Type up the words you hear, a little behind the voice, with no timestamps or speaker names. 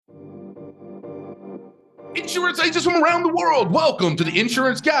Insurance agents from around the world, welcome to the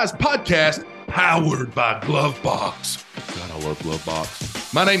Insurance Guys podcast, powered by Glovebox. God, I love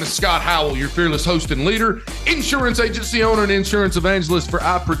Glovebox. My name is Scott Howell, your fearless host and leader, insurance agency owner and insurance evangelist for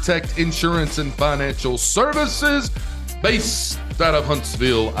I Protect Insurance and Financial Services, based out of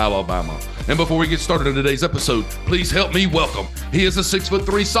Huntsville, Alabama. And before we get started on today's episode, please help me welcome. He is a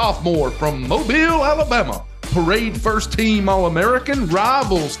 6'3" sophomore from Mobile, Alabama. Parade first team All-American,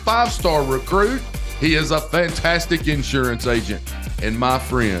 Rivals 5-star recruit. He is a fantastic insurance agent. And my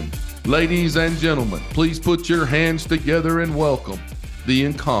friend, ladies and gentlemen, please put your hands together and welcome the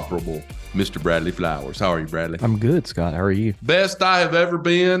incomparable Mr. Bradley Flowers. How are you, Bradley? I'm good, Scott. How are you? Best I have ever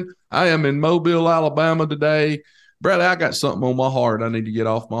been. I am in Mobile, Alabama today. Bradley, I got something on my heart I need to get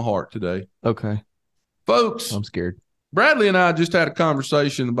off my heart today. Okay. Folks, I'm scared. Bradley and I just had a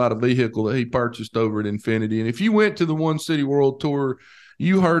conversation about a vehicle that he purchased over at Infinity. And if you went to the One City World Tour,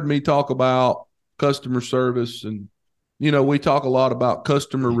 you heard me talk about customer service. And, you know, we talk a lot about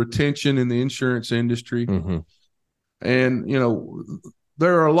customer retention in the insurance industry. Mm-hmm. And, you know,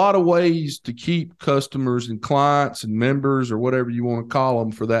 there are a lot of ways to keep customers and clients and members or whatever you want to call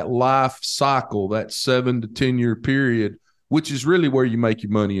them for that life cycle, that 7 to 10 year period, which is really where you make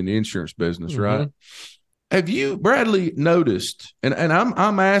your money in the insurance business, Mm-hmm. right? Have you, Bradley, noticed, and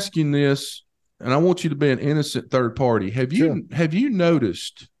I'm asking this, and I want you to be an innocent third party. Have you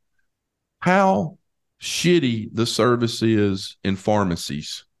noticed how shitty the service is in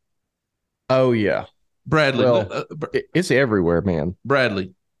pharmacies? Oh, yeah. Bradley, Well, it's everywhere, man.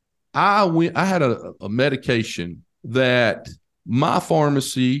 Bradley, I had a medication that my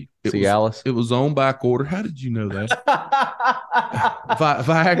pharmacy, Cialis? it was on back order. How did you know that?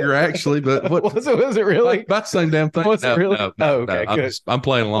 Viagra, actually, but what was it really? about the same damn thing? Was it really? No, Okay, good. I'm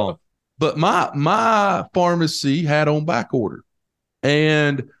playing along. But my pharmacy had on back order,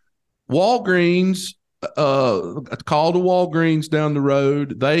 and Walgreens, called to Walgreens down the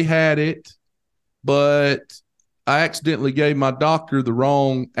road. They had it, but I accidentally gave my doctor the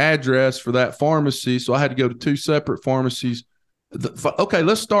wrong address for that pharmacy, so I had to go to two separate pharmacies. Okay,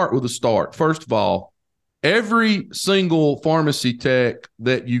 let's start with the start. First of all, every single pharmacy tech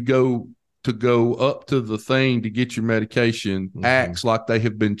that you go up to the thing to get your medication acts like they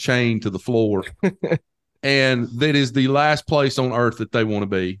have been chained to the floor. And that is the last place on earth that they want to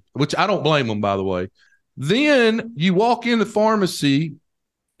be, which I don't blame them, by the way. Then you walk in the pharmacy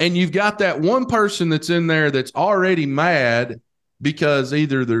and you've got that one person that's in there that's already mad because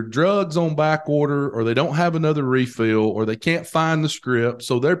either their drug's on back order or they don't have another refill or they can't find the script.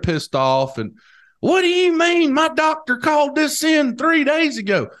 So they're pissed off. And what do you mean? My doctor called this in 3 days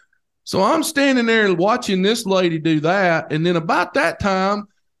ago. So I'm standing there watching this lady do that. And then about that time,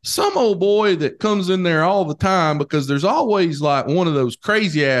 some old boy that comes in there all the time, because there's always like one of those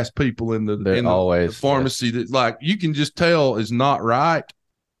crazy ass people in the pharmacy that like you can just tell is not right.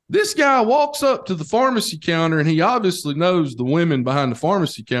 This guy walks up to the pharmacy counter and he obviously knows the women behind the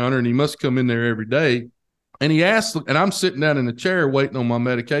pharmacy counter and he must come in there every day. And he asks, and I'm sitting down in a chair waiting on my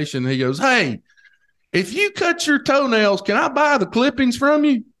medication. And he goes, "Hey, if you cut your toenails, can I buy the clippings from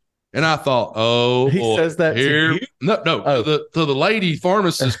you?" And I thought, oh, he boy, says that here. to you? No, to the lady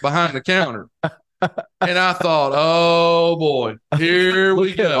pharmacist behind the counter. And I thought, oh boy, here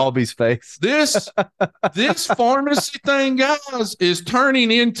we go. Aubie's face. This pharmacy thing, guys, is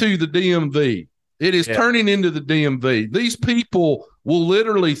turning into the DMV. It is turning into the DMV. These people will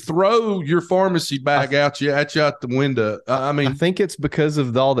literally throw your pharmacy bag out the window. I mean, I think it's because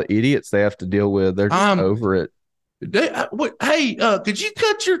of all the idiots they have to deal with. They're just over it. Hey, could you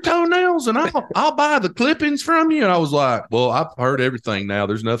cut your toenails and I'll buy the clippings from you? And I was like, well, I've heard everything now.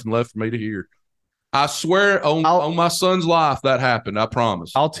 There's nothing left for me to hear. I swear on my son's life that happened. I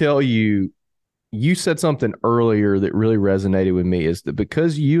promise. I'll tell you, you said something earlier that really resonated with me is that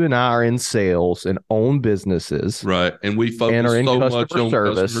because you and I are in sales and own businesses. Right. And we focus so much on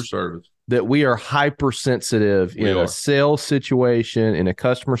customer service. That we are hypersensitive in a sales situation, in a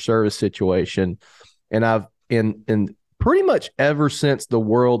customer service situation. And I've in pretty much ever since the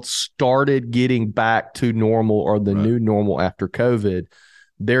world started getting back to normal or the new normal after COVID,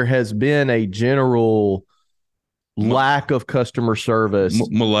 there has been a general lack of customer service.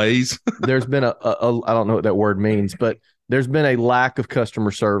 Malaise. There's been I don't know what that word means, but there's been a lack of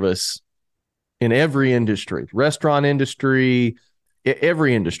customer service in every industry, restaurant industry,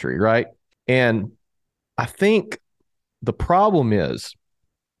 every industry, right? And I think the problem is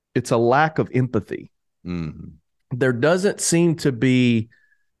it's a lack of empathy. Mm-hmm. There doesn't seem to be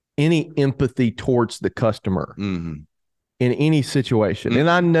any empathy towards the customer in any situation. Mm-hmm. And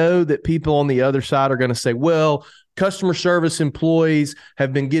I know that people on the other side are going to say, well, customer service employees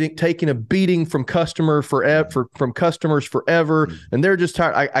have been taking a beating from customers forever, and they're just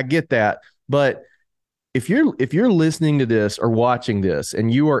tired. I get that, but if you're listening to this or watching this,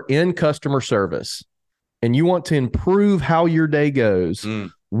 and you are in customer service, and you want to improve how your day goes,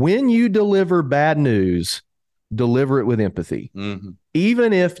 when you deliver bad news, deliver it with empathy,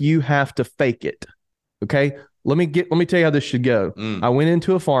 even if you have to fake it. Okay. Let me tell you how this should go. I went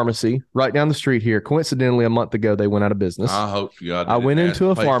into a pharmacy right down the street here. Coincidentally, a month ago, they went out of business. I hope to God. I went into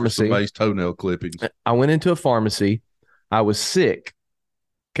a pharmacy. Somebody's toenail clippings. I went into a pharmacy. I was sick.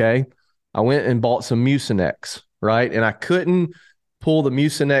 Okay. I went and bought some Mucinex, right? And I couldn't pull the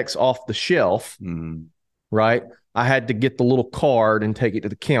Mucinex off the shelf, right? I had to get the little card and take it to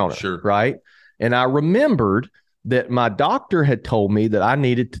the counter, right? And I remembered that my doctor had told me that I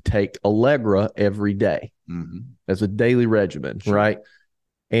needed to take Allegra every day as a daily regimen, right?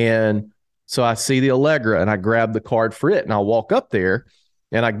 And so I see the Allegra and I grab the card for it, and I walk up there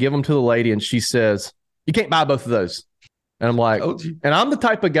and I give them to the lady, and she says, "You can't buy both of those." And I'm like, and I'm the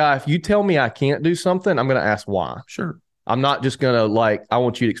type of guy, if you tell me I can't do something, I'm going to ask why. Sure. I'm not just going to I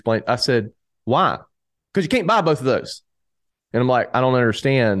want you to explain. I said, why? Because you can't buy both of those. And I'm like, I don't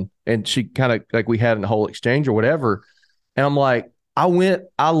understand. And she kind of we had a whole exchange or whatever. And I'm like, I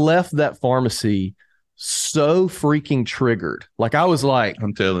left that pharmacy so freaking triggered. I was like,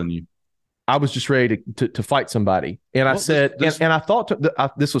 I'm telling you, I was just ready to fight somebody. And I said, and I thought,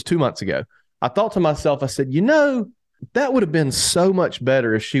 this was 2 months ago. I thought to myself, I said, that would have been so much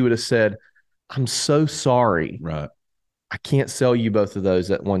better if she would have said, "I'm so sorry. Right. I can't sell you both of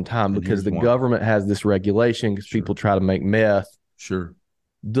those at one time because the government has this regulation because people try to make meth." Sure.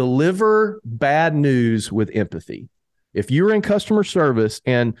 Deliver bad news with empathy. If you're in customer service,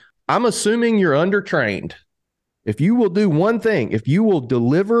 and I'm assuming you're undertrained, if you will do one thing, if you will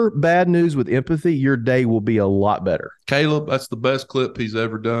deliver bad news with empathy, your day will be a lot better. Caleb, that's the best clip he's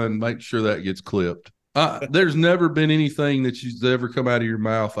ever done. Make sure that gets clipped. There's never been anything that's ever come out of your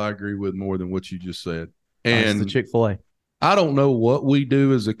mouth I agree with more than what you just said. And the Chick-fil-A. I don't know what we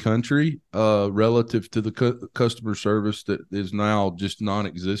do as a country relative to the customer service that is now just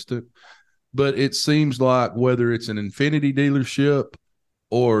non-existent. But it seems like whether it's an Infinity dealership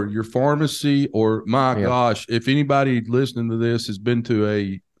or your pharmacy or, gosh, if anybody listening to this has been to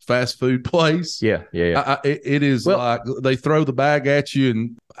a fast food place. It is like they throw the bag at you.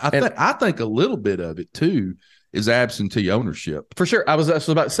 And I think a little bit of it, too, is absentee ownership. For sure. I was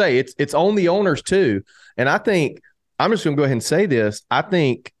about to say it's on the owners, too. And I think I'm just going to go ahead and say this. I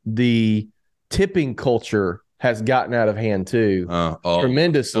think the tipping culture has gotten out of hand, too,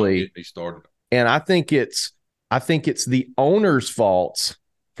 tremendously. Don't get me started. And I think it's the owner's faults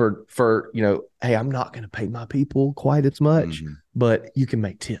for hey, I'm not going to pay my people quite as much, but you can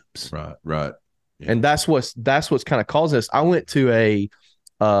make tips. Right. Yeah. And that's what's kind of caused this. I went to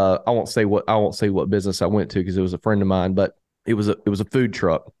I won't say what business I went to because it was a friend of mine, but it was a food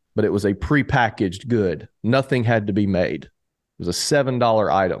truck, but it was a prepackaged good. Nothing had to be made. It was a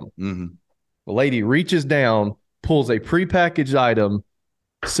 $7 item. The lady reaches down, pulls a prepackaged item,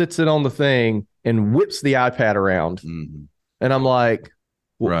 sits it on the thing, and whips the iPad around. And I'm like,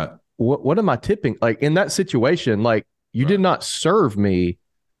 what am I tipping? In that situation, you did not serve me.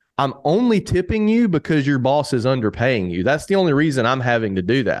 I'm only tipping you because your boss is underpaying you. That's the only reason I'm having to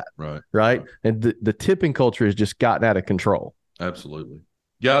do that. Right. And the tipping culture has just gotten out of control. Absolutely.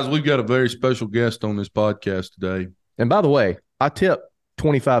 Guys, we've got a very special guest on this podcast today. And by the way, I tip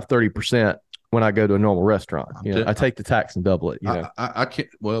 25, 30% when I go to a normal restaurant. I take the tax and double it. I can't.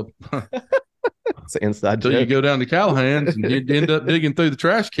 Well, it's an inside joke. So you go down to Callahan's and you end up digging through the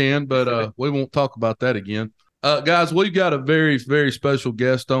trash can, but we won't talk about that again. Guys, we've got a very, very special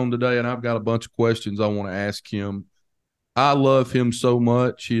guest on today, and I've got a bunch of questions I want to ask him. I love him so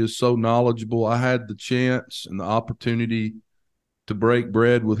much. He is so knowledgeable. I had the chance and the opportunity to break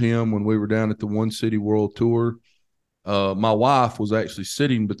bread with him when we were down at the One City World Tour. My wife was actually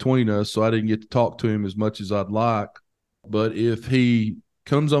sitting between us, so I didn't get to talk to him as much as I'd like. But if he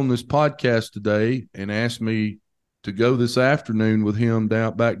comes on this podcast today and asks me to go this afternoon with him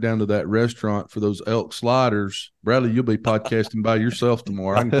back down to that restaurant for those elk sliders, Bradley, you'll be podcasting by yourself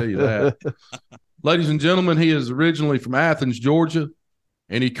tomorrow. I can tell you that. Ladies and gentlemen, he is originally from Athens, Georgia,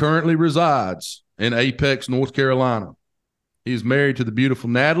 and he currently resides in Apex, North Carolina. He is married to the beautiful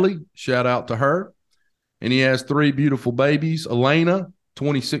Natalie. Shout out to her. And he has 3 beautiful babies, Elena,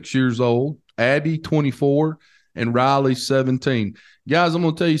 26 years old, Aubie, 24, and Riley, 17. Guys, I'm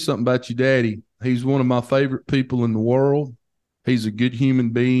going to tell you something about your daddy. He's one of my favorite people in the world. He's a good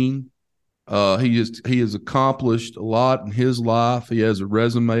human being. He has accomplished a lot in his life. He has a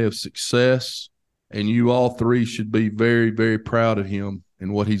resume of success. And you all three should be very, very proud of him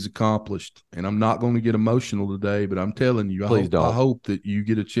and what he's accomplished. And I'm not going to get emotional today, but I'm telling you, I hope that you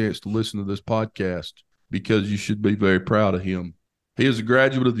get a chance to listen to this podcast because you should be very proud of him. He is a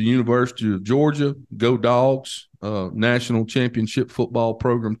graduate of the University of Georgia, Go Dogs, national championship football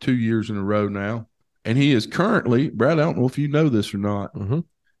program 2 years in a row now. And he is currently, Brad, I don't know if you know this or not,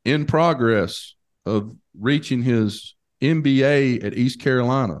 in progress of reaching his MBA at East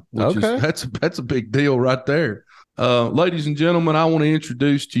Carolina, which is that's a big deal right there. Ladies and gentlemen, I want to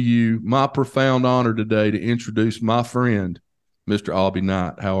introduce to you my profound honor today to introduce my friend, Mr. Aubie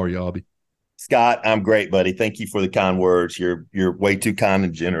Knight. How are you, Aubie? Scott, I'm great, buddy. Thank you for the kind words. You're way too kind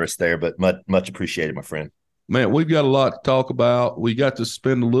and generous there, but much appreciated, my friend. Man, we've got a lot to talk about. We got to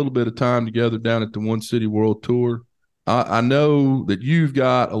spend a little bit of time together down at the One City World Tour. I know that you've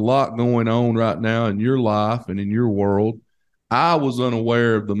got a lot going on right now in your life and in your world. I was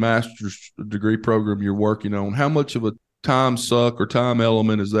unaware of the master's degree program you're working on. How much of a time suck or time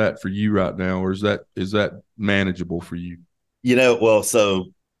element is that for you right now, or is that manageable for you? So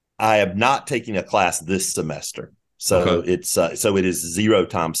I am not taking a class this semester. So it is zero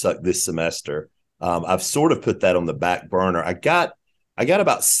time suck this semester. I've sort of put that on the back burner. I got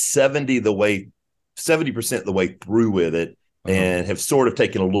about 70% of the way through with it, and have sort of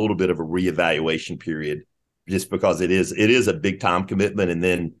taken a little bit of a reevaluation period just because it is a big time commitment. And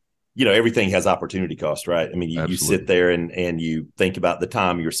then, everything has opportunity cost, right? I mean, you sit there and you think about the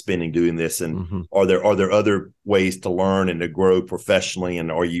time you're spending doing this, and are there other ways to learn and to grow professionally,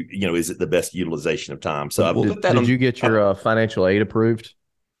 and are you, is it the best utilization of time? So did you get your financial aid approved?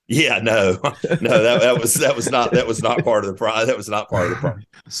 Yeah, no, that was not part of the prize. That was not part of the prize.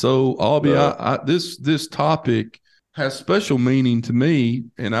 So, Aubie, this topic has special meaning to me,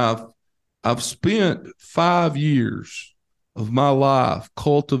 and I've spent 5 years of my life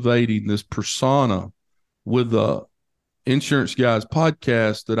cultivating this persona with the Insurance Guys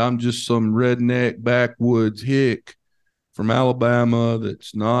podcast that I'm just some redneck backwoods hick from Alabama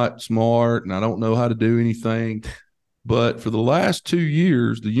that's not smart and I don't know how to do anything. But for the last 2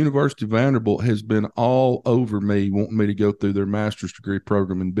 years, the University of Vanderbilt has been all over me, wanting me to go through their master's degree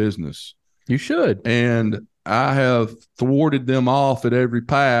program in business. You should. And I have thwarted them off at every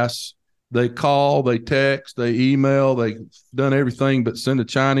pass. They call, they text, they email, they've done everything but send a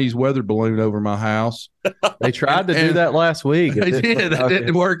Chinese weather balloon over my house. They tried to do that last week. They did. It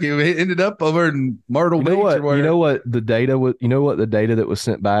didn't work. It ended up over in Myrtle Beach. You know what the data that was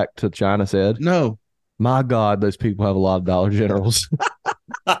sent back to China said? No. My God, those people have a lot of Dollar Generals.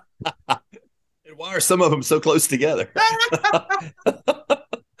 And why are some of them so close together?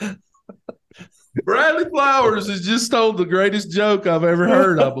 Bradley Flowers has just told the greatest joke I've ever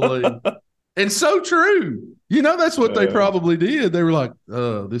heard, I believe. And so true. That's what they probably did. They were like,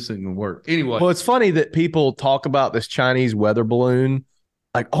 this ain't going to work. Anyway. Well, it's funny that people talk about this Chinese weather balloon.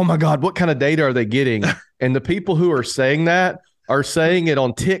 Like, oh, my God, what kind of data are they getting? And the people who are saying that are saying it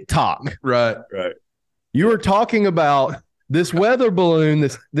on TikTok. Right. You were talking about this weather balloon,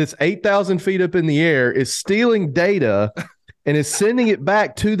 this 8,000 feet up in the air is stealing data and is sending it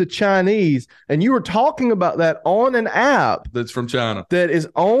back to the Chinese. And you were talking about that on an app that's from China that is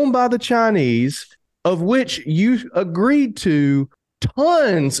owned by the Chinese, of which you agreed to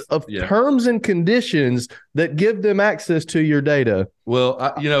tons of terms and conditions that give them access to your data. Well,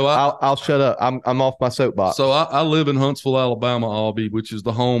 I'll shut up. I'm off my soapbox. So I live in Huntsville, Alabama, Aubie, which is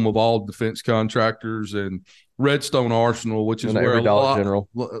the home of all defense contractors, and Redstone Arsenal, which is where a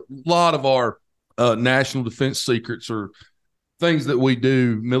lot of our national defense secrets are things that we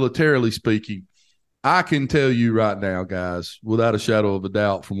do militarily speaking. I can tell you right now, guys, without a shadow of a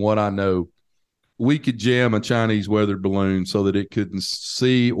doubt, from what I know, we could jam a Chinese weather balloon so that it couldn't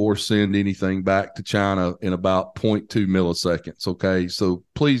see or send anything back to China in about 0.2 milliseconds. Okay. So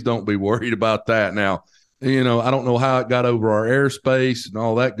please don't be worried about that. Now, I don't know how it got over our airspace and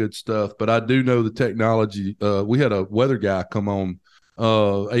all that good stuff, but I do know the technology. We had a weather guy come on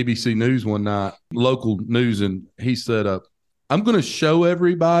ABC News one night, local news, and he said, I'm going to show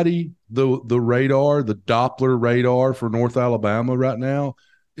everybody the radar, the Doppler radar for North Alabama right now.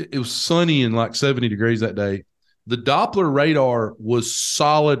 It was sunny and like 70 degrees that day. The Doppler radar was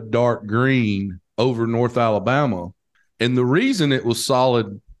solid dark green over North Alabama. And the reason it was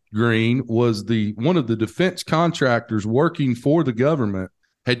solid green was one of the defense contractors working for the government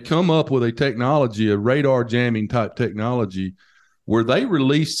had come up with a technology, a radar jamming type technology, where they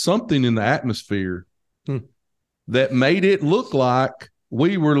released something in the atmosphere that made it look like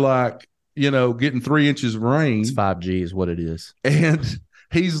we were getting 3 inches of rain. It's 5G is what it is. And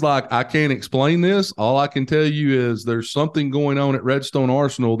he's like, I can't explain this. All I can tell you is there's something going on at Redstone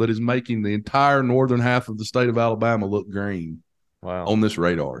Arsenal that is making the entire northern half of the state of Alabama look green on this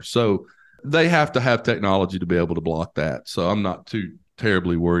radar. So they have to have technology to be able to block that. So I'm not too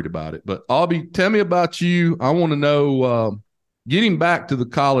terribly worried about it. But Aubie, tell me about you. I want to know, getting back to the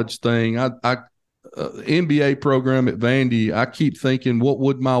college thing, MBA program at Vandy, I keep thinking, what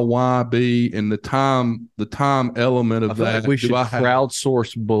would my why be, and the time element of that. Like we should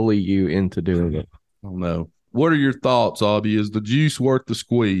crowdsource bully you into doing it. I don't know. What are your thoughts, Aubie? Is the juice worth the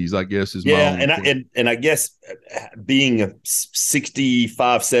squeeze? I guess is my and I guess being a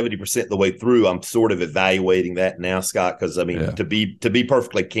 65, 70% the way through, I'm sort of evaluating that now, Scott. Because I mean, to be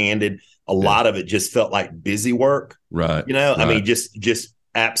perfectly candid, a lot of it just felt like busy work, right? I mean, just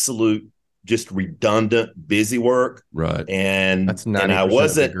absolute, just redundant busy work, right? And that's 90% and I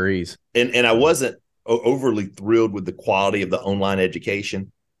wasn't degrees, and I wasn't overly thrilled with the quality of the online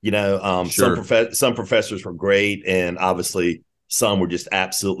education. Sure. Some professors were great, and obviously some were just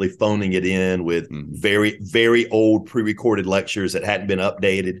absolutely phoning it in with very, very old pre-recorded lectures that hadn't been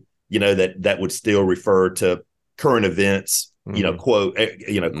updated, that would still refer to current events, quote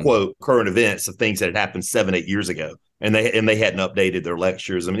current events of things that had happened 7-8 years ago, and they hadn't updated their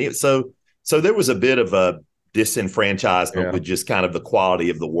lectures. I mean, so there was a bit of a disenfranchisement with just kind of the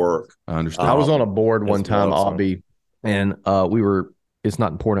quality of the work. I understand. I was on a board one time, Aubie, and it's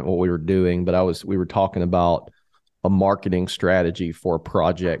not important what we were doing, but we were talking about a marketing strategy for a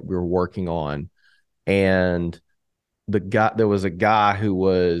project we were working on. And there was a guy who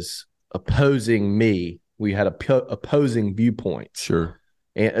was opposing me. We had opposing viewpoints. Sure.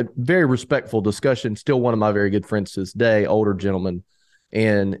 And a very respectful discussion, still one of my very good friends to this day, older gentleman.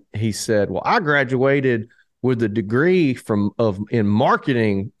 And he said, well, I graduated with a degree in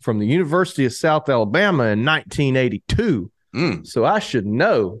marketing from the University of South Alabama in 1982. So I should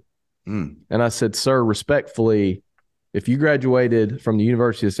know. And I said, sir, respectfully, if you graduated from the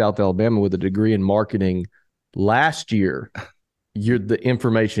University of South Alabama with a degree in marketing last year, the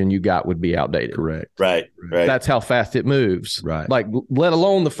information you got would be outdated. Correct. Right. That's how fast it moves. Right. Like, let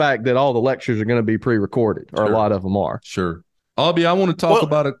alone the fact that all the lectures are going to be pre-recorded, or a lot of them are. Sure. Aubie, I want to talk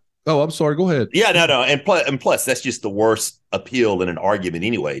about it. Oh, I'm sorry. Go ahead. Yeah, no. And plus, that's just the worst appeal in an argument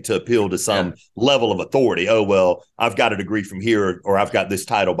anyway, to appeal to some level of authority. Oh, well, I've got a degree from here, or I've got this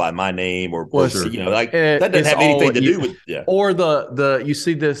title by my name, or that doesn't have anything to do with. Yeah. Or you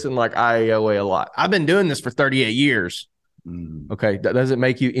see this in like IAOA a lot. I've been doing this for 38 years. Okay, that doesn't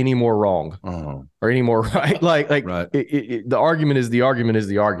make you any more wrong or any more right. Like right. The argument is the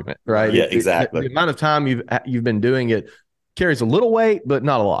argument, right? Yeah, exactly. The amount of time you've been doing it carries a little weight, but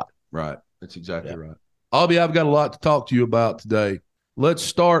not a lot. Right. That's exactly right. Aubie, I've got a lot to talk to you about today. Let's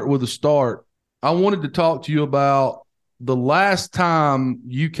start with a start. I wanted to talk to you about the last time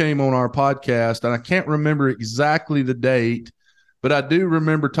you came on our podcast, and I can't remember exactly the date, but I do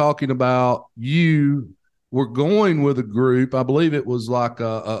remember talking about you were going with a group. I believe it was like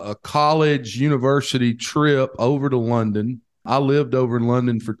a college university trip over to London. I lived over in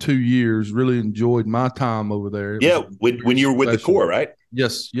London for 2 years, really enjoyed my time over there. When you were with the Corps, right?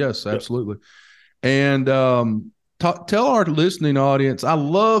 Yes, absolutely. And tell our listening audience, I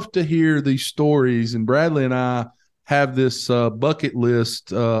love to hear these stories, and Bradley and I have this bucket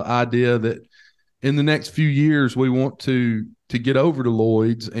list idea that in the next few years we want to get over to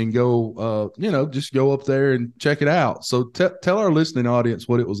Lloyd's and go, just go up there and check it out. So tell our listening audience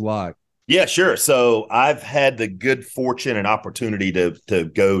what it was like. Yeah, sure. So I've had the good fortune and opportunity to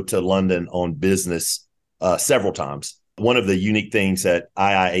go to London on business several times. One of the unique things that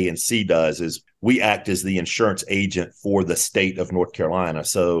IIA&C does is we act as the insurance agent for the state of North Carolina.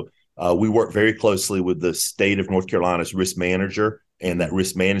 So we work very closely with the state of North Carolina's risk manager and that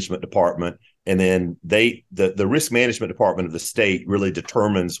risk management department. And then the risk management department of the state really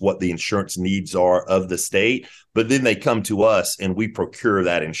determines what the insurance needs are of the state. But then they come to us and we procure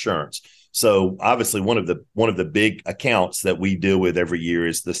that insurance. So obviously one of the big accounts that we deal with every year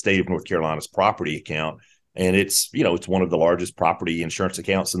is the state of North Carolina's property account. And it's one of the largest property insurance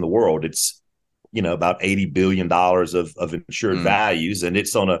accounts in the world. It's, about $80 billion of insured values. And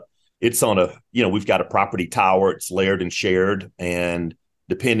it's on a, we've got a property tower, it's layered and shared. And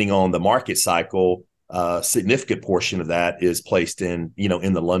depending on the market cycle, a significant portion of that is placed in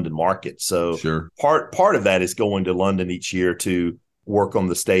the London market. So part of that is going to London each year to work on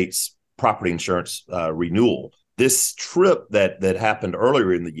the state's property insurance renewal. This trip that happened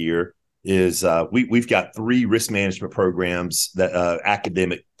earlier in the year is we've got 3 risk management programs, that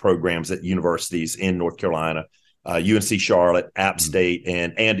academic programs at universities in North Carolina, UNC Charlotte, App State,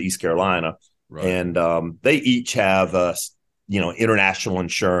 and East Carolina. Right. And they each have international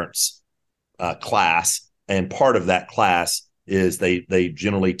insurance class, and part of that class is they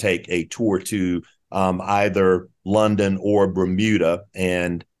generally take a tour to either London or Bermuda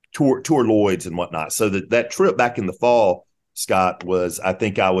and tour Lloyd's and whatnot. So that trip back in the fall, Scott, I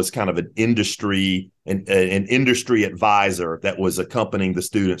think I was kind of an industry advisor that was accompanying the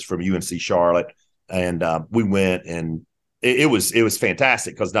students from UNC Charlotte, and we went, and it was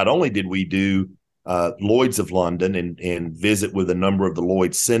fantastic because not only did we do Lloyd's of London and visit with a number of the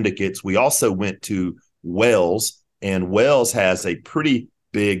Lloyd's syndicates, we also went to Wells, and Wells has a pretty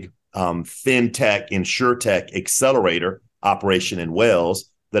big fintech, insurtech accelerator operation in Wells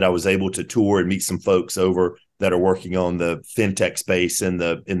that I was able to tour and meet some folks over that are working on the fintech space in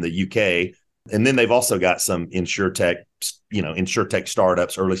the UK. And then they've also got some insurtech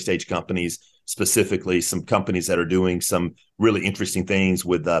startups, early stage companies, specifically some companies that are doing some really interesting things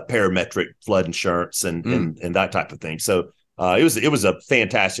with parametric flood insurance and that type of thing. So it was a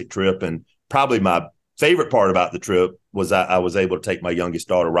fantastic trip, and probably my favorite part about the trip was I was able to take my youngest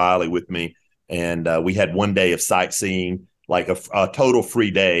daughter Riley with me, and we had one day of sightseeing, like a total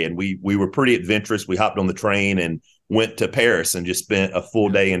free day, and we were pretty adventurous. We hopped on the train and went to Paris and just spent a full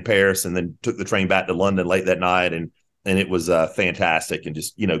day in Paris, and then took the train back to London late that night, and it was fantastic, and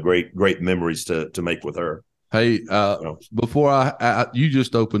just great memories to make with her. Hey, before you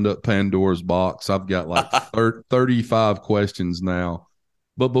just opened up Pandora's box. I've got like 35 questions now,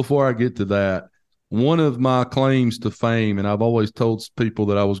 but before I get to that, one of my claims to fame, and I've always told people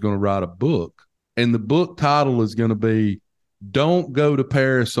that I was going to write a book, and the book title is going to be "Don't Go to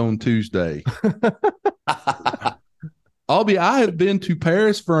Paris on Tuesday." Aubie, I have been to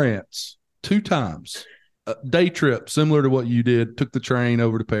Paris, France 2 times. A day trip, similar to what you did, took the train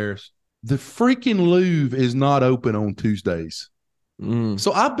over to Paris. The freaking Louvre is not open on Tuesdays.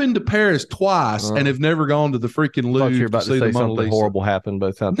 So I've been to Paris twice and have never gone to the freaking Louvre. I thought you were about to say something horrible happened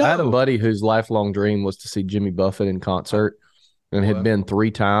both times. No. I had a buddy whose lifelong dream was to see Jimmy Buffett in concert, and had been 3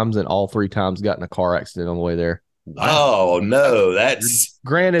 times, and all 3 times got in a car accident on the way there. Wow. Oh no, that's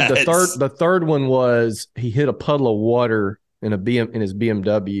granted. The third one was he hit a puddle of water in his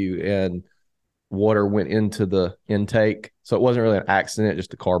BMW, and water went into the intake. So it wasn't really an accident, just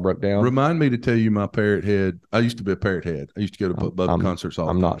the car broke down. Remind me to tell you my Parrot Head. I used to be a Parrot Head. I used to go to Bubba concerts all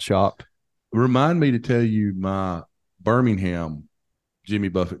the time. I'm not shocked. Remind me to tell you my Birmingham Jimmy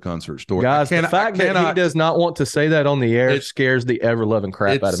Buffett concert story. Guys, the fact that he does not want to say that on the air scares the ever-loving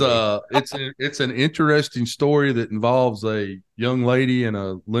crap out of me. It's an interesting story that involves a young lady in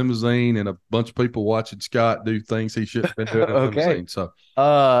a limousine and a bunch of people watching Scott do things he shouldn't have been doing in a limousine. So,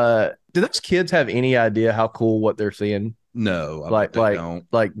 do those kids have any idea how cool what they're seeing? No, they don't.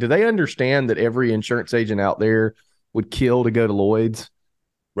 Like, do they understand that every insurance agent out there would kill to go to Lloyd's?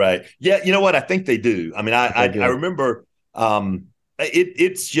 Right. Yeah. You know what? I think they do. I mean, I remember.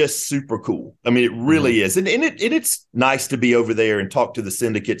 It's just super cool. I mean, it really is. And it's nice to be over there and talk to the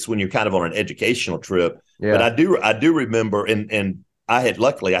syndicates when you're kind of on an educational trip. Yeah. But I do remember, and I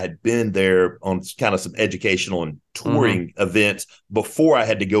had been there on kind of some educational and touring events before I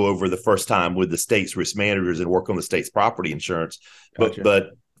had to go over the first time with the state's risk managers and work on the state's property insurance. Gotcha. But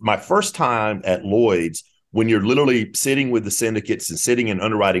my first time at Lloyd's, when you're literally sitting with the syndicates and sitting in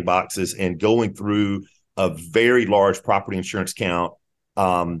underwriting boxes and going through a very large property insurance count,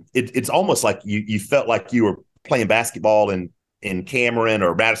 it's almost like you felt like you were playing basketball in Cameron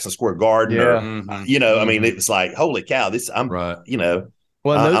or Madison Square Garden, or I mean, it was like, holy cow,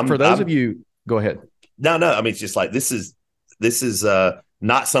 Well, for those of you, go ahead. No, I mean, it's just like this is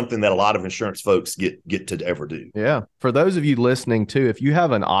not something that a lot of insurance folks get to ever do. Yeah, for those of you listening too, if you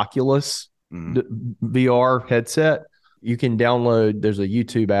have an Oculus VR headset, you can download, there's a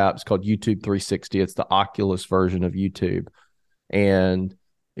YouTube app. It's called YouTube 360. It's the Oculus version of YouTube. And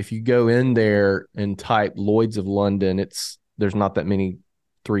if you go in there and type Lloyd's of London, there's not that many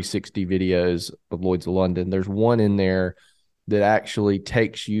 360 videos of Lloyd's of London. There's one in there that actually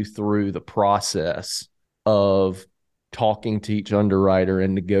takes you through the process of talking to each underwriter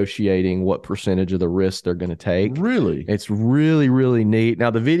and negotiating what percentage of the risk they're going to take. Really? It's really, really neat. Now,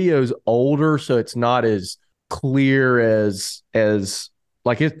 the video's older, so it's not as clear as it's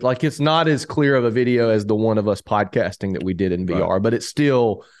not as clear of a video as the one of us podcasting that we did in VR, but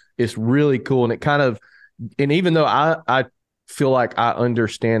it's really cool. And even though I feel like I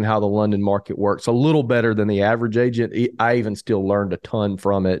understand how the London market works a little better than the average agent, I even still learned a ton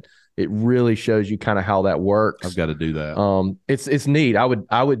from it it really shows you kind of how that works. I've got to do that. It's neat. I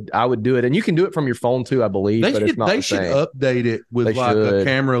would do it, and you can do it from your phone too, I believe. But it's not the same. They should update it with a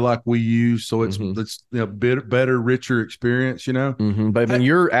camera like we use, so it's better, richer experience. But when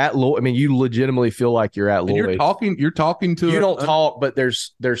you're at Lloyd, you legitimately feel like you're at Lloyd. You're talking to. You don't talk, but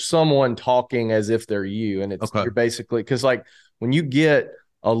there's someone talking as if they're you, and you're basically, because like when you get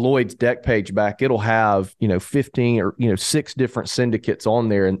a Lloyd's deck page back, it'll have 15 or 6 different syndicates on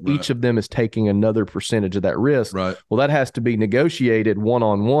there, and each of them is taking another percentage of that risk. Right. Well, that has to be negotiated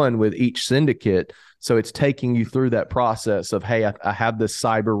one-on-one with each syndicate. So it's taking you through that process of, hey, I have this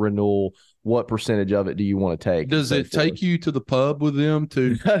cyber renewal. What percentage of it do you want to take? Does it take you to the pub with them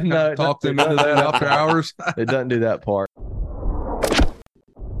to talk them into that after hours? It doesn't do that part.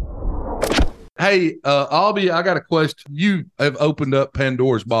 Hey, Aubie, I got a question. You have opened up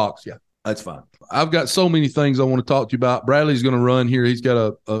Pandora's box. Yeah, that's fine. I've got so many things I want to talk to you about. Bradley's going to run here. He's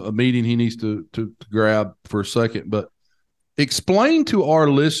got a meeting he needs to grab for a second. But explain to our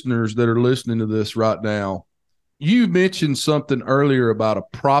listeners that are listening to this right now, you mentioned something earlier about a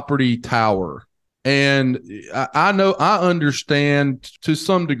property tower. And I know I understand to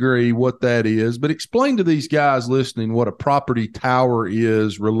some degree what that is, but explain to these guys listening what a property tower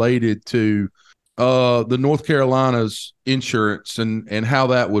is related to the North Carolina's insurance and how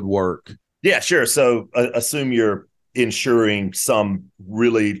that would work. Yeah, sure. So assume you're insuring some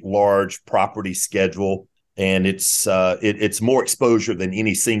really large property schedule, and it's more exposure than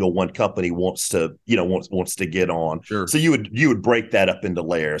any single one company wants to get on. Sure. So you would break that up into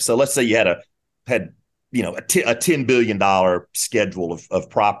layers. So let's say you had a $10 billion schedule of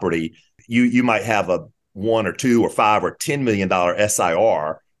property. You might have a 1 or 2 or 5 or $10 million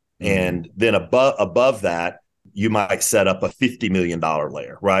SIR. And then above that, you might set up a $50 million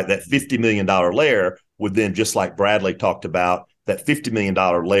layer, right? That $50 million layer would then, just like Bradley talked about, that $50 million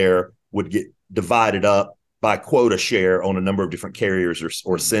layer would get divided up by quota share on a number of different carriers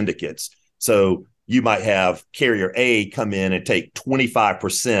or syndicates. So you might have carrier A come in and take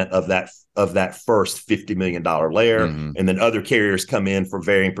 25% of that first $50 million layer. And then other carriers come in for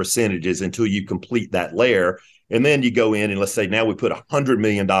varying percentages until you complete that layer. And then you go in and let's say now we put $100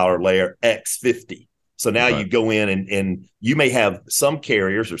 million layer X 50. So now you go in and you may have some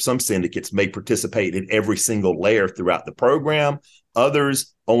carriers or some syndicates may participate in every single layer throughout the program.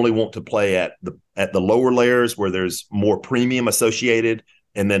 Others only want to play at the lower layers where there's more premium associated.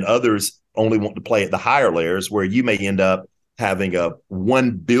 And then others only want to play at the higher layers where you may end up having a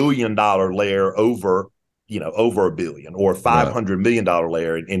 $1 billion layer over $1 billion or $500 million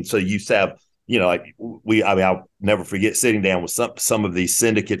layer. And so you have, I'll never forget sitting down with some of these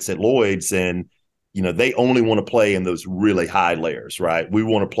syndicates at Lloyd's, and, they only want to play in those really high layers, right? We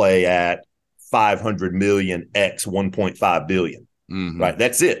want to play at 500 million X 1.5 billion, right?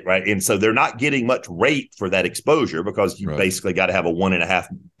 That's it, right? And so they're not getting much rate for that exposure because you basically got to have a $1.5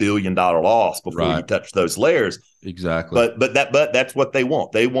 billion loss before you touch those layers. Exactly. But that's what they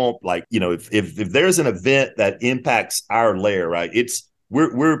want. They want, like, if there's an event that impacts our layer, right?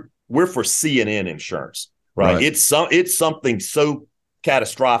 We're for CNN insurance, right? It's something so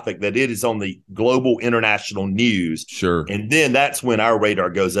catastrophic that it is on the global international news. Sure. And then that's when our radar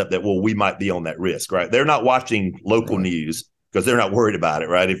goes up that, well, we might be on that risk, right? They're not watching local news because they're not worried about it,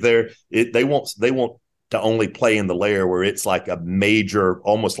 right? If they want to only play in the layer where it's like a major,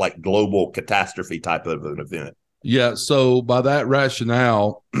 almost like global catastrophe type of an event. Yeah. So by that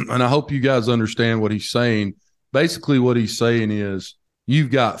rationale, and I hope you guys understand what he's saying, basically what he's saying is you've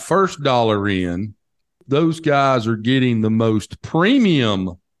got first dollar in. Those guys are getting the most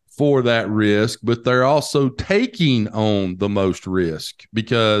premium for that risk, but they're also taking on the most risk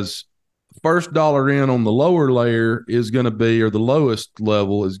because first dollar in on the lower layer is going to be, or the lowest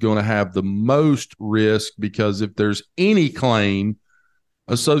level is going to have the most risk, because if there's any claim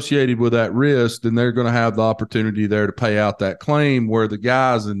associated with that risk, then they're going to have the opportunity there to pay out that claim, where the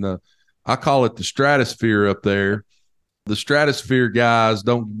guys in I call it the stratosphere up there, the stratosphere guys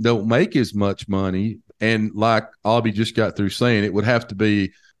don't make as much money. And like Aubie just got through saying, it would have to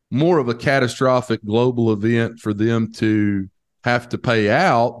be more of a catastrophic global event for them to have to pay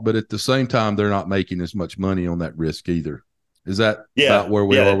out. But at the same time, they're not making as much money on that risk either. Is that about where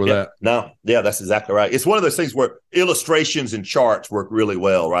we are with that? No, that's exactly right. It's one of those things where illustrations and charts work really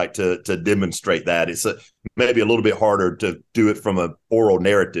well, right, to demonstrate that. It's maybe a little bit harder to do it from an oral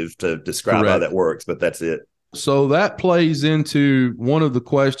narrative to describe how that works, but that's it. So that plays into one of the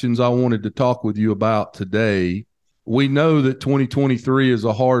questions I wanted to talk with you about today. We know that 2023 is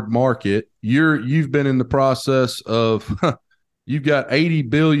a hard market. You've been in the process of you've got $80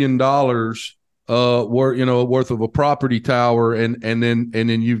 billion worth of a property tower, and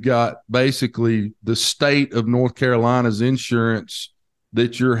then you've got basically the state of North Carolina's insurance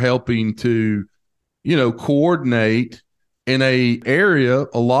that you're helping to, coordinate in a area.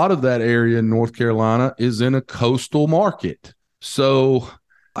 A lot of that area in North Carolina is in a coastal market. So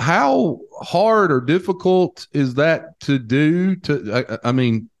how hard or difficult is that to do? I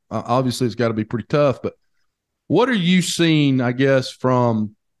mean, obviously it's got to be pretty tough, but what are you seeing, I guess,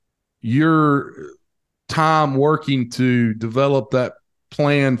 from your time working to develop that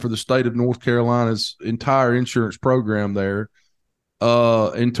plan for the state of North Carolina's entire insurance program there,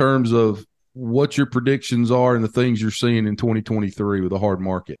 in terms of what your predictions are and the things you're seeing in 2023 with a hard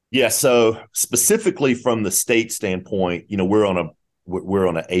market? Yeah. So specifically from the state standpoint, we're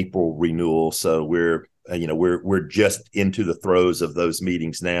on an April renewal. So we're just into the throes of those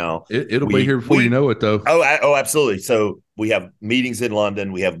meetings now. It'll be here before you know it, though. Oh, absolutely. So we have meetings in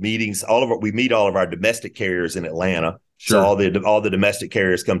London. We have meetings. We meet all of our domestic carriers in Atlanta. Sure. So all the domestic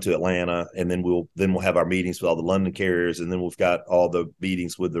carriers come to Atlanta, and then we'll have our meetings with all the London carriers, and then we've got all the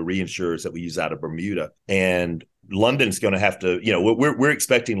meetings with the reinsurers that we use out of Bermuda. And London's going to have to, we're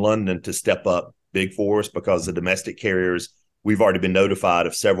expecting London to step up big for us, because the domestic carriers, we've already been notified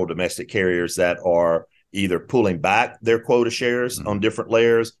of several domestic carriers that are either pulling back their quota shares on different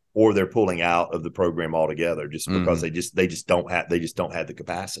layers, or they're pulling out of the program altogether, just because they just don't have the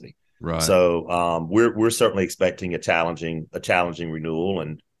capacity. Right. So we're certainly expecting a challenging renewal,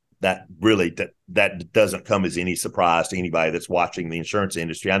 and that really that doesn't come as any surprise to anybody that's watching the insurance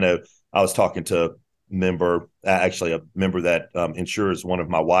industry. I know I was talking to a member that insures one of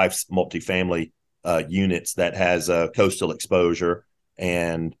my wife's multifamily units that has a coastal exposure,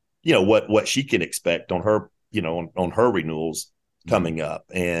 and what she can expect on her on her renewals coming up.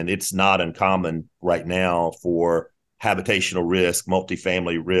 And it's not uncommon right now for habitational risk,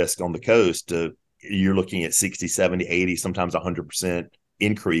 multifamily risk on the coast, you're looking at 60, 70, 80, sometimes 100%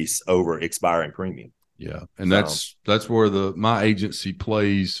 increase over expiring premium. Yeah. And that's where my agency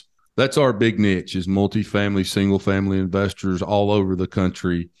plays. That's our big niche, is multifamily, single family investors all over the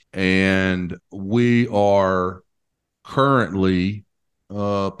country. And we are currently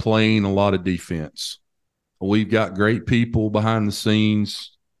playing a lot of defense. We've got great people behind the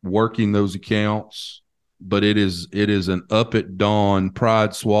scenes working those accounts, but it is an up at dawn,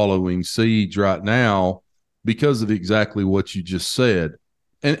 pride swallowing siege right now because of exactly what you just said.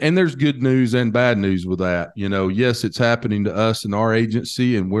 And there's good news and bad news with that. Yes, it's happening to us in our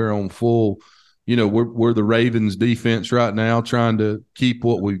agency, and we're on full, we're the Ravens defense right now, trying to keep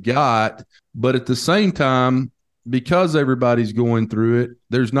what we've got. But at the same time, because everybody's going through it,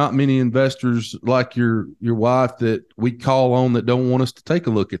 there's not many investors like your wife that we call on that don't want us to take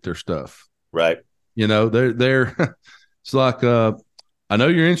a look at their stuff. Right. They're it's like, I know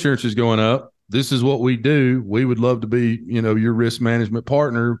your insurance is going up. This is what we do. We would love to be, your risk management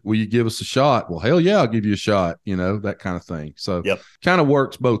partner. Will you give us a shot? Well, hell yeah, I'll give you a shot, that kind of thing. So kind of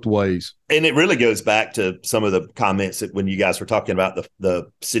works both ways. And it really goes back to some of the comments that when you guys were talking about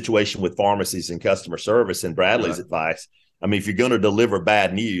the situation with pharmacies and customer service, and Bradley's advice. I mean, if you're going to deliver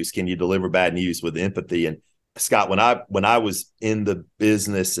bad news, can you deliver bad news with empathy? And Scott, when I was in the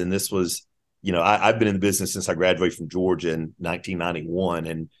business, and this was, I've been in the business since I graduated from Georgia in 1991,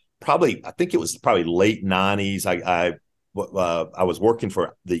 and I think it was probably late 90s. I was working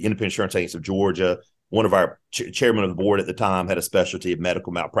for the Independent Insurance Agents of Georgia. One of our chairman of the board at the time had a specialty of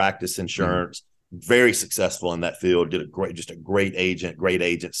medical malpractice insurance. Very successful in that field. Did a great agent, great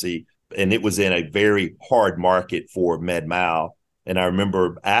agency, and it was in a very hard market for med mal. And I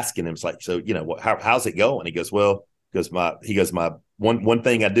remember asking him, it's like, so how's it going? He goes, well, my one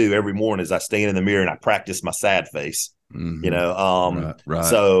thing I do every morning is I stand in the mirror and I practice my sad face. Right.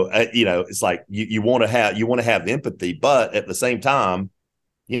 So it's like you want to have empathy, but at the same time,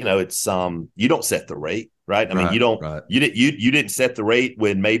 it's you don't set the rate, right? I mean, you don't you didn't set the rate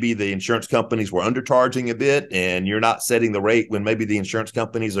when maybe the insurance companies were undercharging a bit, and you're not setting the rate when maybe the insurance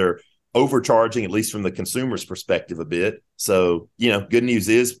companies are overcharging, at least from the consumer's perspective, a bit. So good news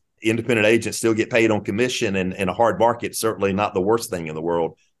is independent agents still get paid on commission, and a hard market certainly not the worst thing in the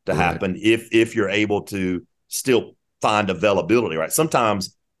world to happen if you're able to still find availability, right?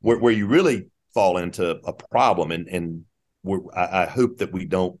 Sometimes where you really fall into a problem, and I hope that we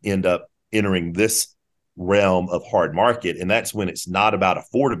don't end up entering this realm of hard market, and that's when it's not about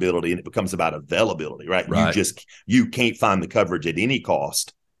affordability and it becomes about availability, right? You can't find the coverage at any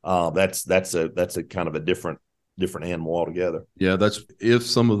cost. That's a kind of a different animal altogether. Yeah, that's if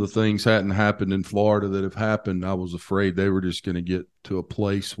some of the things hadn't happened in Florida that have happened, I was afraid they were just going to get to a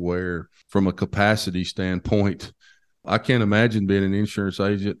place where, from a capacity standpoint, I can't imagine being an insurance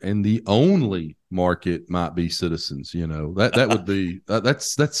agent and the only market might be Citizens. That would be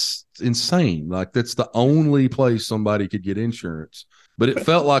that's insane. Like, that's the only place somebody could get insurance. But it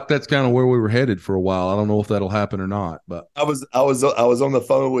felt like that's kind of where we were headed for a while. I don't know if that'll happen or not. But I was on the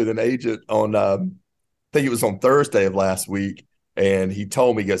phone with an agent on I think it was on Thursday of last week, and he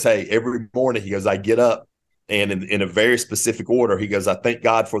told me, he goes, "Hey, every morning," he goes, "I get up, and in a very specific order, he goes, I thank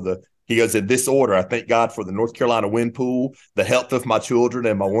God for the." He goes, "In this order, I thank God for the North Carolina wind pool, the health of my children,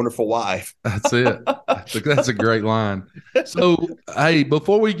 and my wonderful wife." That's it. That's a great line. So, hey,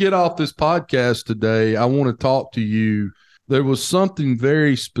 before we get off this podcast today, I want to talk to you. There was something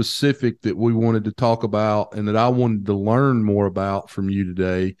very specific that we wanted to talk about and that I wanted to learn more about from you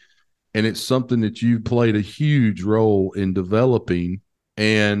today. And it's something that you've played a huge role in developing,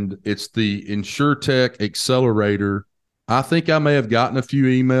 and it's the InsurTech Accelerator. I think I may have gotten a few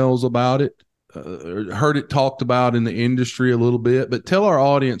emails about it, heard it talked about in the industry a little bit, but tell our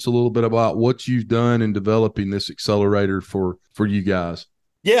audience a little bit about what you've done in developing this accelerator for you guys.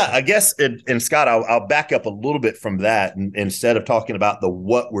 Yeah, I guess, and Scott, I'll back up a little bit from that. And instead of talking about the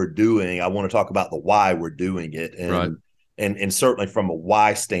what we're doing, I want to talk about the why we're doing it. And, right. and certainly from a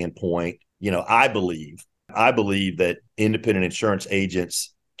why standpoint, I believe that independent insurance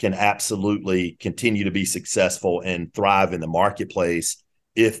agents can absolutely continue to be successful and thrive in the marketplace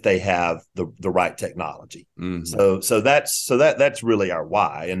if they have the right technology. Mm-hmm. So that's really our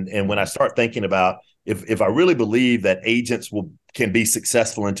why. And when I start thinking about if I really believe that agents can be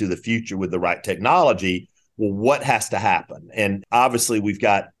successful into the future with the right technology, well, what has to happen? And obviously we've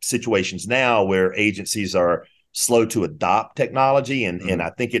got situations now where agencies are slow to adopt technology. And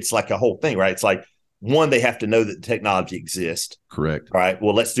I think it's like a whole thing, right? It's like, one, they have to know that the technology exists. Correct. All right.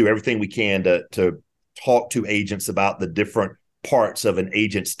 Well, let's do everything we can to talk to agents about the different parts of an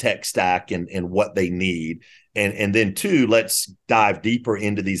agent's tech stack and what they need. And then two, let's dive deeper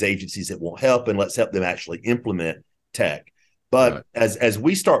into these agencies that will help, and let's help them actually implement tech. But right. as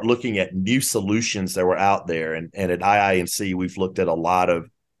we start looking at new solutions that were out there, and at IINC, we've looked at a lot of,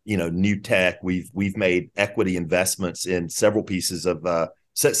 new tech. We've made equity investments in several pieces of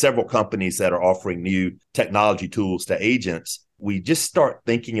several companies that are offering new technology tools to agents. We just start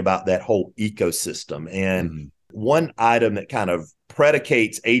thinking about that whole ecosystem. And one item that kind of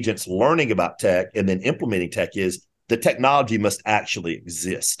predicates agents learning about tech and then implementing tech is the technology must actually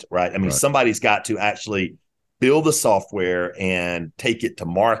exist, right? I mean, somebody's got to actually build the software and take it to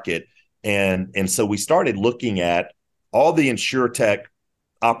market. And so we started looking at all the InsurTech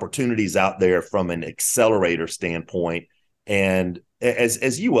opportunities out there from an accelerator standpoint. And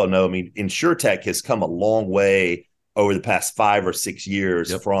as you well know, I mean, InsurTech has come a long way over the past 5 or 6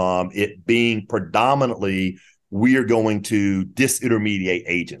 years from it being predominantly, we're going to disintermediate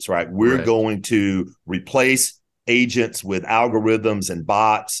agents, right? We're going to replace agents with algorithms and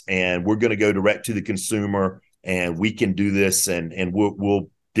bots, and we're going to go direct to the consumer, and we can do this, and we'll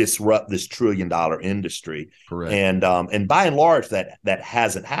disrupt this $1 trillion industry. Correct. And by and large, that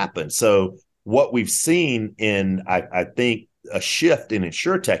hasn't happened. So what we've seen in, I think, a shift in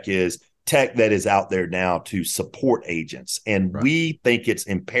InsurTech is tech that is out there now to support agents. And we think it's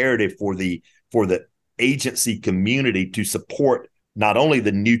imperative for the agency community to support not only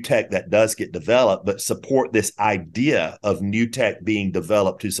the new tech that does get developed, but support this idea of new tech being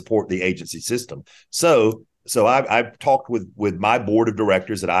developed to support the agency system. So I've talked with my board of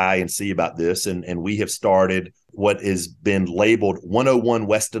directors at IINC about this, and we have started what has been labeled 101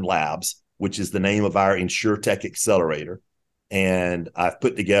 Weston Labs, which is the name of our InsurTech Accelerator. And I've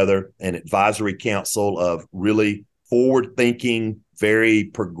put together an advisory council of really forward-thinking, very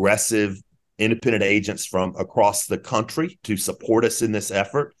progressive independent agents from across the country to support us in this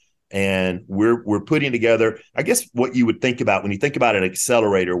effort. And we're putting together, I guess, what you would think about when you think about an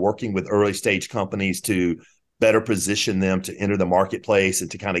accelerator, working with early stage companies to better position them to enter the marketplace and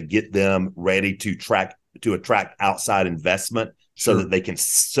to kind of get them ready to attract outside investment so that they can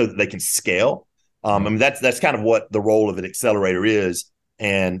scale. I mean, that's kind of what the role of an accelerator is.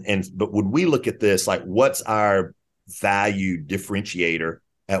 But when we look at this, like, what's our value differentiator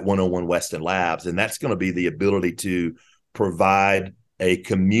at 101 Weston Labs? And that's going to be the ability to provide a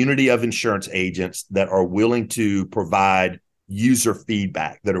community of insurance agents that are willing to provide user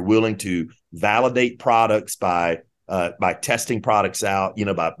feedback, that are willing to validate products by testing products out,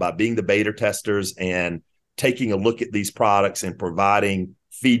 by being the beta testers and taking a look at these products and providing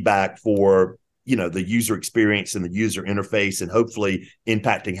feedback for the user experience and the user interface, and hopefully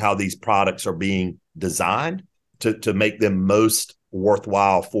impacting how these products are being designed to make them most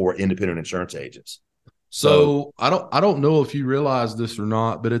worthwhile for independent insurance agents. So I don't know if you realize this or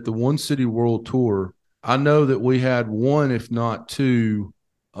not, but at the One City World Tour, I know that we had one, if not two,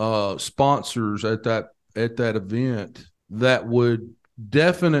 sponsors at that event that would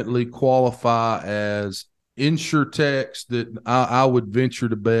definitely qualify as insurtechs that I would venture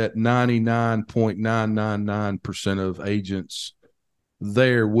to bet 99.999% of agents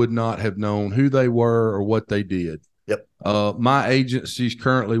there would not have known who they were or what they did. Yep. My agency is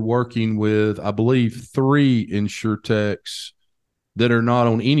currently working with, I believe, 3 insurtechs that are not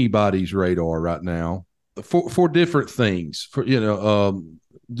on anybody's radar right now for different things, for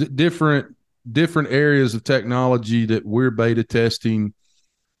different areas of technology that we're beta testing.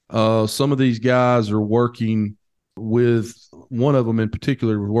 Some of these guys are working with, one of them in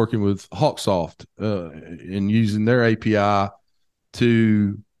particular was working with Hawksoft and using their API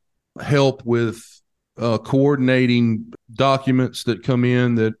to help with coordinating documents that come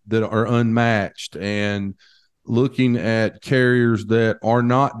in that are unmatched, and looking at carriers that are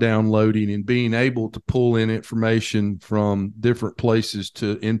not downloading and being able to pull in information from different places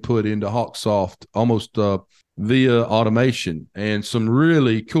to input into Hawksoft almost via automation, and some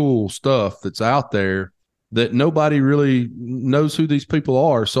really cool stuff that's out there that nobody really knows who these people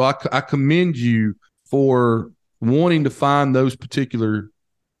are. So I commend you for wanting to find those particular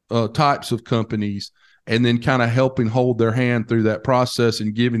types of companies and then kind of helping hold their hand through that process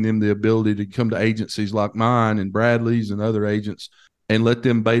and giving them the ability to come to agencies like mine and Bradley's and other agents and let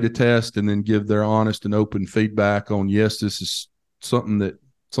them beta test and then give their honest and open feedback on, yes, this is something that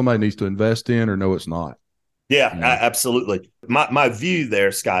somebody needs to invest in, or no, it's not. Yeah, absolutely. My view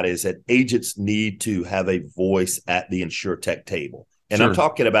there, Scott, is that agents need to have a voice at the InsurTech table. And sure. I'm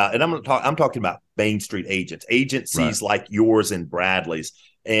talking about Main Street agents, agencies like yours and Bradley's.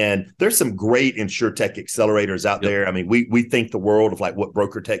 And there's some great InsurTech accelerators out there. I mean, we think the world of like what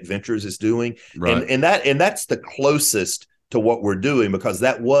BrokerTech Ventures is doing. Right. And that's the closest to what we're doing, because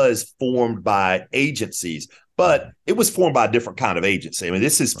that was formed by agencies, but it was formed by a different kind of agency. I mean,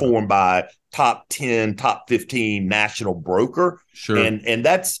 this is formed by top 10, top 15 national broker. Sure. And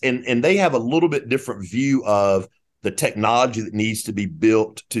they have a little bit different view of the technology that needs to be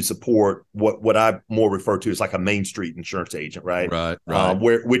built to support what I more refer to as like a Main Street insurance agent, right? Right.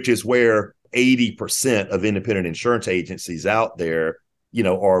 Which is where 80% of independent insurance agencies out there,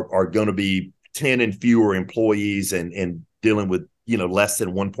 are going to be 10 and fewer employees and dealing with, less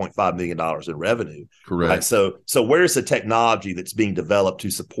than $1.5 million in revenue. Correct. Right? So where's the technology that's being developed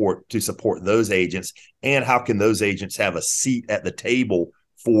to support those agents, and how can those agents have a seat at the table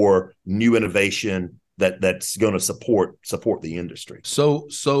for new innovation that's going to support the industry? So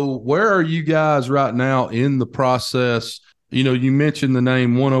where are you guys right now in the process? You mentioned the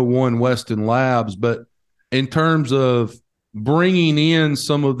name 101 Weston Labs, but in terms of bringing in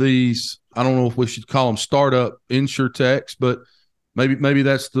some of these, I don't know if we should call them startup insurtechs, but maybe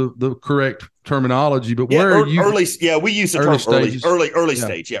that's the correct terminology. But where are you? We use the term early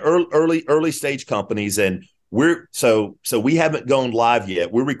stage. Early stage companies. And we haven't gone live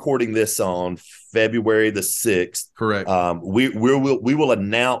yet. We're recording this on February the 6th. Correct. We will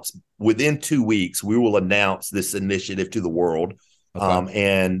announce within 2 weeks. We will announce this initiative to the world,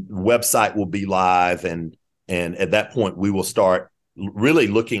 and website will be live, and at that point we will start really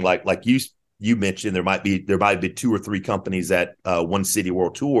looking like you mentioned. There might be 2 or 3 companies at One City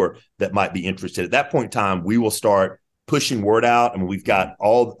World Tour that might be interested. At that point in time, we will start pushing word out. I mean, we've got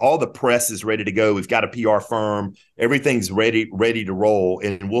all the press is ready to go. We've got a PR firm. Everything's ready to roll,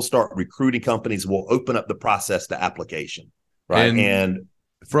 and we'll start recruiting companies. We'll open up the process to application, right? And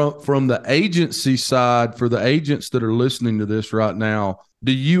from the agency side, for the agents that are listening to this right now,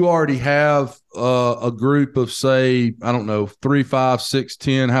 do you already have a group of, say, I don't know, 3, 5, 6,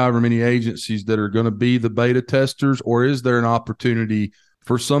 10, however many agencies that are going to be the beta testers, or is there an opportunity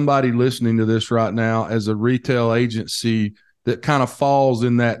for somebody listening to this right now as a retail agency that kind of falls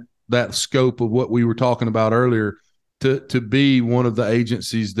in that scope of what we were talking about earlier to be one of the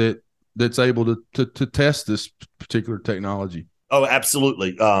agencies that's able to test this particular technology? Oh,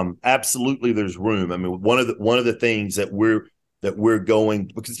 absolutely. Absolutely. There's room. I mean, one of the things that we're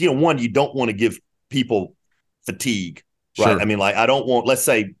going, because, one, you don't want to give people fatigue, right? Sure. I mean, like, I don't want, let's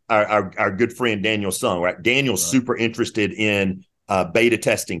say our good friend Daniel Sung, right? Daniel's super interested in beta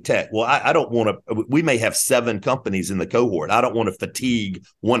testing tech. Well, I don't want to, we may have 7 companies in the cohort. I don't want to fatigue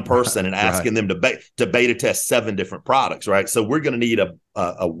one person and asking them to beta test 7 different products, right? So we're going to need a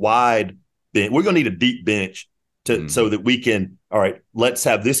wide bench. We're going to need a deep bench so that we can, all right, let's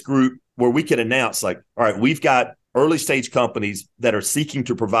have this group where we can announce, like, all right, we've got early stage companies that are seeking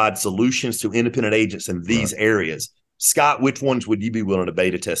to provide solutions to independent agents in these areas. Scott, which ones would you be willing to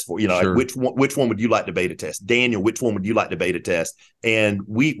beta test for? Sure. Like which one would you like to beta test? Daniel, which one would you like to beta test? And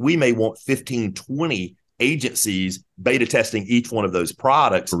we may want 15, 20 agencies beta testing each one of those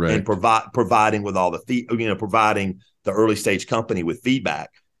products. Correct. And providing with all the providing the early stage company with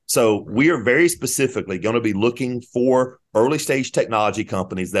feedback. So we are very specifically going to be looking for early stage technology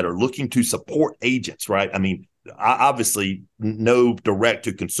companies that are looking to support agents, right? I mean, obviously no direct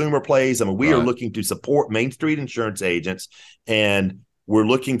to consumer plays. I mean, we are looking to support Main Street insurance agents, and we're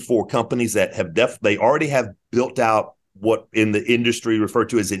looking for companies that have they already have built out what in the industry referred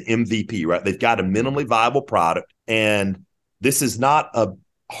to as an MVP, right? They've got a minimally viable product, and this is not a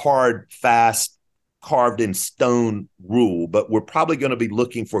hard, fast, carved in stone rule, but we're probably going to be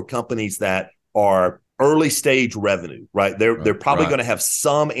looking for companies that are early stage revenue, right? They're probably going to have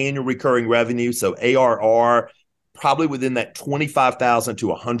some annual recurring revenue. So ARR probably within that $25,000 to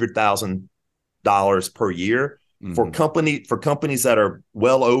 $100,000 per year. Mm-hmm. For companies that are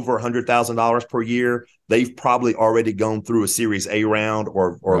well over $100,000 per year, they've probably already gone through a Series A round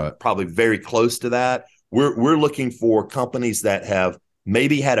or probably very close to that. We're looking for companies that have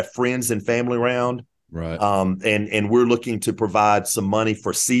maybe had a friends and family round. Right. And we're looking to provide some money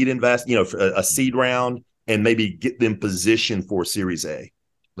for seed for a seed round, and maybe get them positioned for Series A.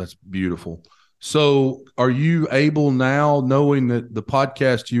 That's beautiful. So are you able now, knowing that the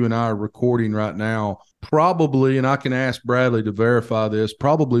podcast you and I are recording right now, probably, and I can ask Bradley to verify this,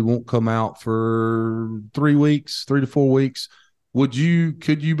 probably won't come out for 3 to 4 weeks. Could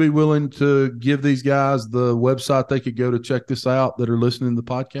you be willing to give these guys the website they could go to check this out that are listening to the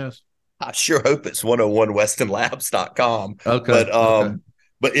podcast? I sure hope it's 101westonlabs.com. Okay.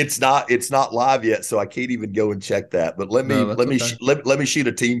 But it's not live yet, so I can't even go and check that. But let me shoot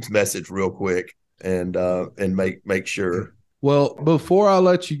a Teams message real quick and make sure. Well, before I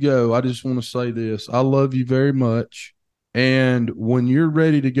let you go, I just want to say this. I love you very much. And when you're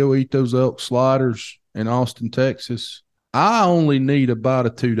ready to go eat those elk sliders in Austin, Texas, I only need about a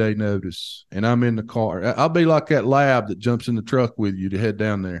 2-day notice, and I'm in the car. I'll be like that lab that jumps in the truck with you to head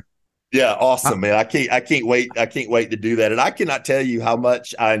down there. Yeah, awesome, man. I can't wait to do that. And I cannot tell you how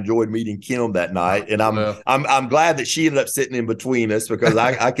much I enjoyed meeting Kim that night. And I'm glad that she ended up sitting in between us, because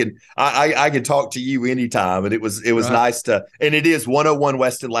I can talk to you anytime. And it was nice to, and it is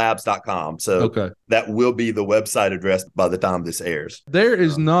 101westonlabs.com. So that will be the website address by the time this airs. There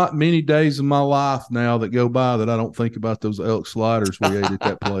is not many days of my life now that go by that I don't think about those elk sliders we ate at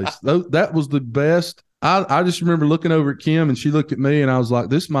that place. That was the best. I just remember looking over at Kim, and she looked at me, and I was like,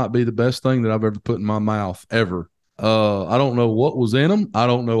 this might be the best thing that I've ever put in my mouth ever. I don't know what was in them. I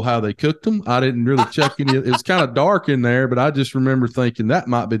don't know how they cooked them. I didn't really check any. It was kind of dark in there, but I just remember thinking that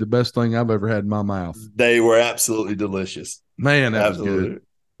might be the best thing I've ever had in my mouth. They were absolutely delicious. Man, that was good.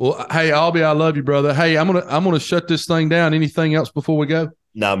 Well, hey, Aubie, I love you, brother. Hey, I'm gonna shut this thing down. Anything else before we go?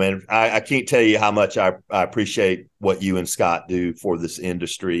 No, man, I can't tell you how much I appreciate what you and Scott do for this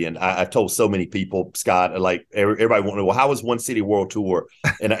industry. And I told so many people, Scott, like everybody want to know, well, how was One City World Tour?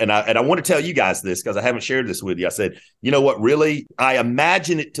 And I want to tell you guys this, because I haven't shared this with you. I said, you know what, really, I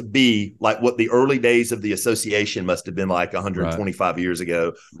imagine it to be like what the early days of the association must have been like 125 years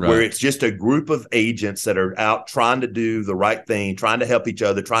ago, where it's just a group of agents that are out trying to do the right thing, trying to help each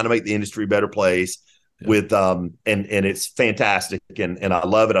other, trying to make the industry a better place. With and it's fantastic, and I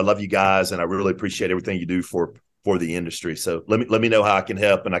love it. I love you guys, and I really appreciate everything you do for the industry. So let me know how I can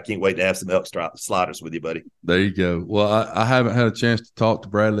help, and I can't wait to have some elk sliders with you, buddy. There you go. Well, I haven't had a chance to talk to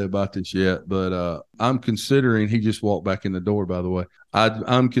Bradley about this yet, but I'm considering. He just walked back in the door, by the way.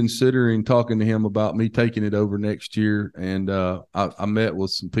 I'm considering talking to him about me taking it over next year, and I met with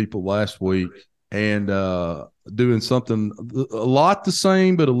some people last week and doing something a lot the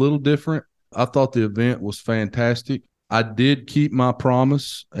same but a little different. I thought the event was fantastic. I did keep my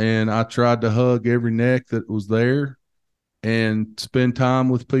promise, and I tried to hug every neck that was there and spend time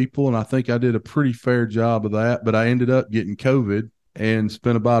with people, and I think I did a pretty fair job of that, but I ended up getting COVID and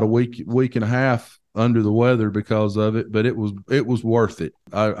spent about a week and a half under the weather because of it, but it was worth it.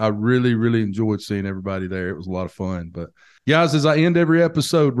 I really, really enjoyed seeing everybody there. It was a lot of fun. But guys, as I end every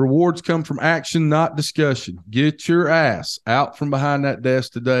episode, rewards come from action, not discussion. Get your ass out from behind that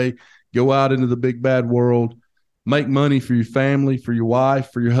desk today. Go out into the big bad world, make money for your family, for your wife,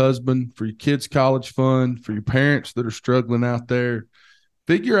 for your husband, for your kids' college fund, for your parents that are struggling out there.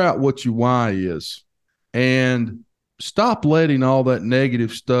 Figure out what your why is, and stop letting all that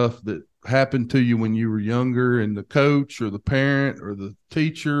negative stuff that happened to you when you were younger, and the coach or the parent or the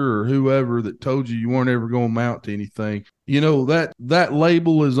teacher or whoever that told you weren't ever going to amount to anything. You know, that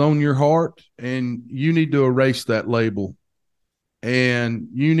label is on your heart, and you need to erase that label. and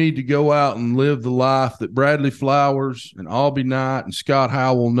you need to go out and live the life that Bradley Flowers and Aubie Knight and Scott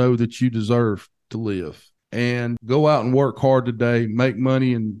Howell know that you deserve to live. And go out and work hard today, make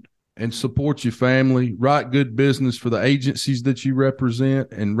money and support your family, write good business for the agencies that you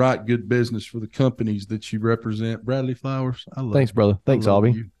represent, and write good business for the companies that you represent. Bradley Flowers, I love you. Thanks, brother. Thanks,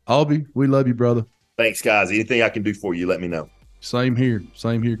 Aubie. Aubie, we love you, brother. Thanks, guys. Anything I can do for you, let me know. Same here.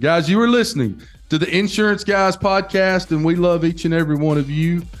 Same here. Guys, you were listening to the Insurance Guys podcast, and we love each and every one of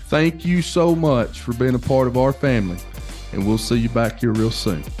you. Thank you so much for being a part of our family, and we'll see you back here real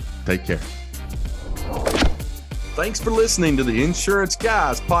soon. Take care. Thanks for listening to the Insurance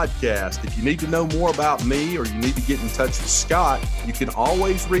Guys podcast. If you need to know more about me or you need to get in touch with Scott, you can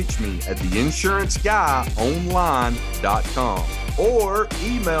always reach me at theinsuranceguyonline.com or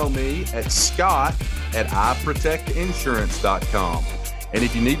email me at scott@iprotectinsurance.com. And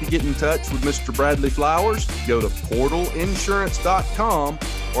if you need to get in touch with Mr. Bradley Flowers, go to portalinsurance.com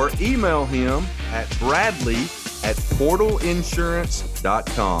or email him at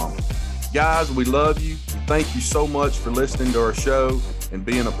bradley@portalinsurance.com. Guys, we love you. Thank you so much for listening to our show and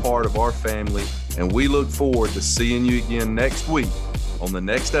being a part of our family. And we look forward to seeing you again next week on the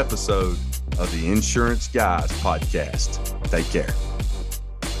next episode of the Insurance Guys podcast. Take care.